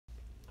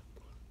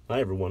Hi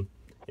everyone,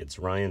 it's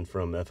Ryan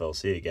from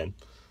FLC again.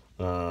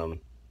 I'm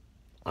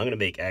going to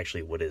make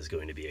actually what is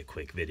going to be a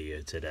quick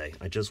video today.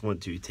 I just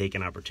want to take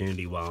an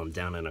opportunity while I'm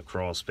down in a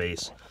crawl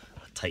space,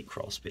 a tight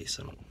crawl space,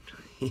 I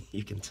don't,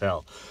 you can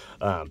tell,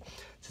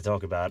 to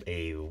talk about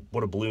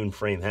what a balloon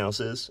frame house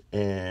is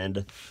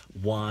and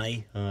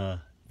why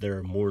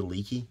they're more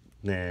leaky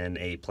than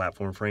a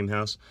platform frame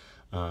house,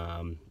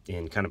 and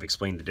kind of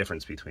explain the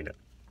difference between it.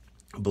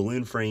 A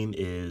balloon frame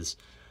is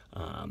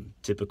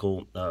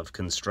typical of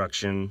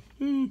construction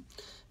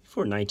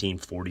before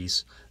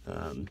 1940s.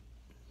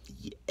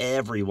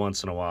 Every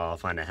once in a while I'll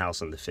find a house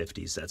in the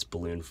 50s that's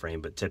balloon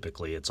frame, but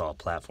typically it's all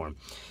platform.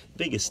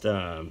 Biggest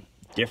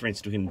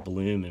difference between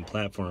balloon and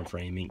platform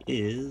framing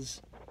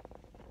is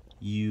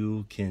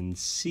you can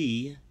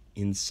see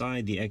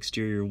inside the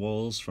exterior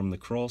walls from the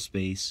crawl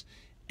space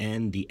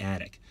and the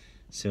attic.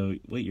 So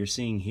what you're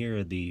seeing here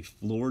are the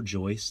floor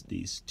joists,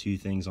 these two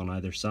things on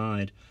either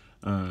side,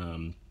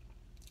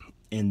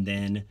 and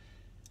then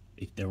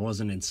if there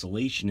wasn't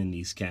insulation in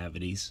these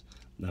cavities,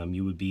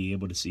 you would be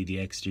able to see the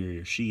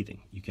exterior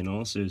sheathing. You can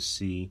also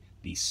see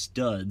the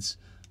studs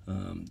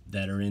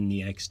that are in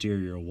the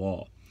exterior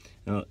wall.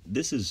 Now,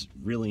 this is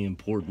really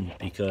important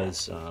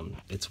because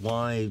it's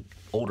why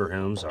older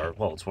homes are,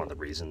 well, it's one of the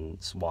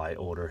reasons why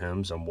older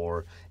homes are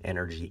more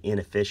energy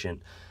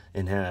inefficient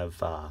and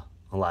have a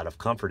lot of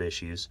comfort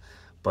issues,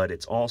 but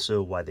it's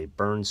also why they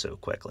burn so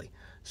quickly.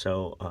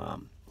 So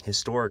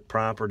historic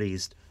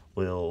properties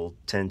will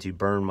tend to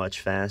burn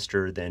much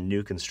faster than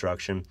new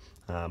construction.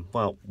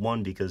 Well,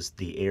 one, because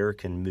the air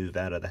can move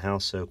out of the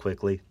house so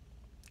quickly,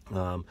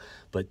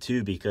 but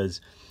two,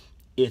 because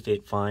if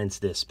it finds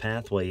this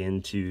pathway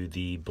into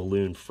the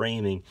balloon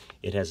framing,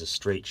 it has a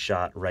straight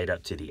shot right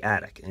up to the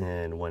attic,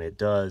 and when it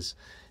does,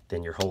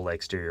 then your whole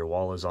exterior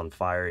wall is on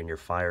fire, and your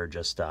fire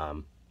just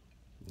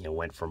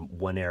went from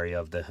one area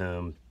of the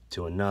home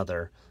to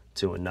another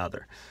to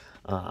another.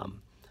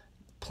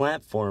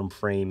 Platform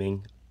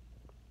framing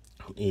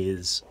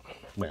is,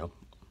 well,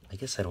 I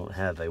guess I don't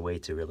have a way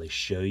to really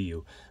show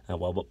you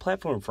but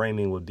platform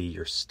framing would be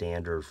your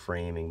standard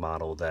framing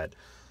model that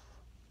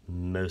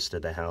most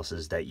of the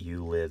houses that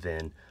you live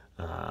in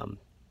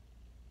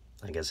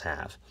I guess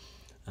have.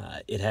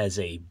 It has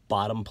a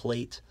bottom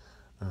plate,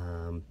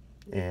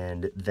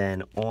 and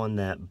then on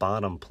that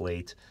bottom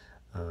plate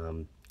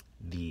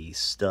the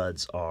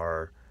studs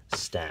are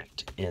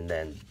stacked and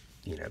then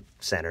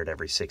centered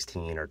every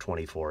 16 or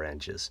 24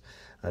 inches.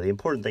 The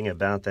important thing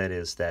about that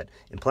is that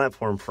in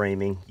platform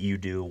framing, you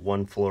do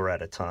one floor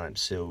at a time.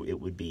 So it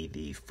would be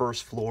the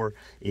first floor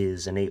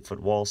is an 8-foot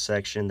wall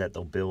section that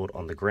they'll build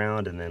on the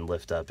ground and then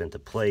lift up into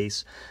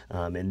place.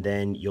 And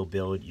then you'll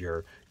build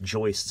your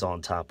joists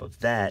on top of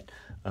that,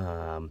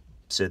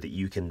 so that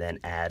you can then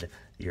add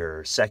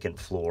your second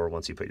floor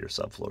once you put your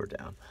subfloor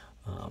down.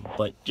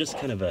 But just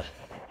kind of a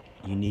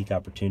unique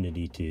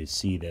opportunity to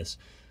see this.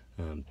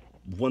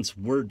 Once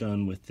we're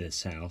done with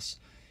this house,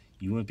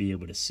 you won't be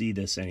able to see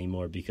this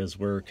anymore because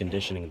we're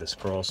conditioning this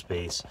crawl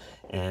space,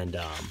 and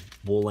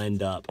we'll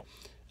end up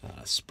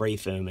spray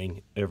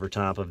foaming over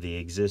top of the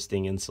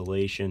existing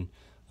insulation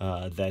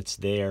that's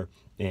there,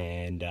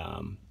 and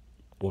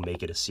we'll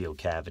make it a sealed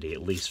cavity,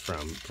 at least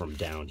from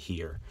down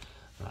here.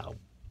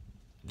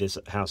 This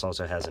house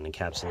also has an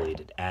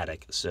encapsulated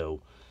attic,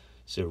 so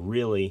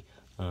really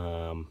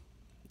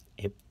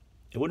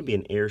it wouldn't be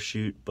an air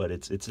chute, but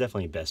it's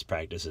definitely best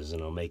practices, and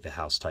it'll make the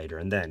house tighter.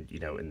 And then,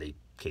 in the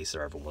case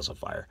there ever was a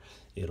fire,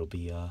 it'll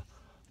be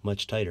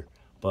much tighter.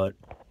 But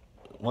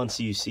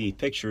once you see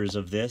pictures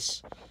of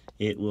this,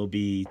 it will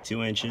be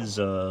 2 inches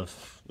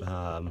of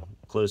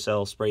closed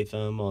cell spray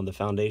foam on the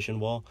foundation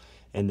wall,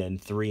 and then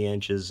 3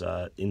 inches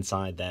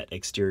inside that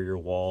exterior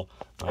wall.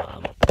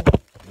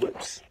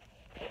 Whoops.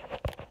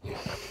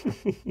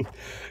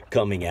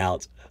 Coming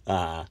out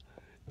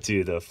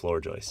to the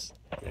floor joists.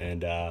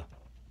 And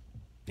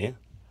yeah,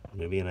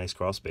 maybe a nice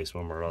crawl space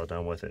when we're all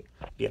done with it.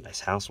 Be a nice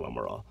house when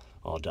we're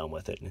all done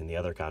with it, and the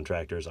other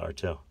contractors are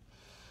too.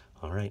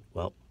 All right,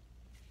 well,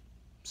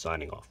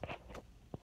 signing off.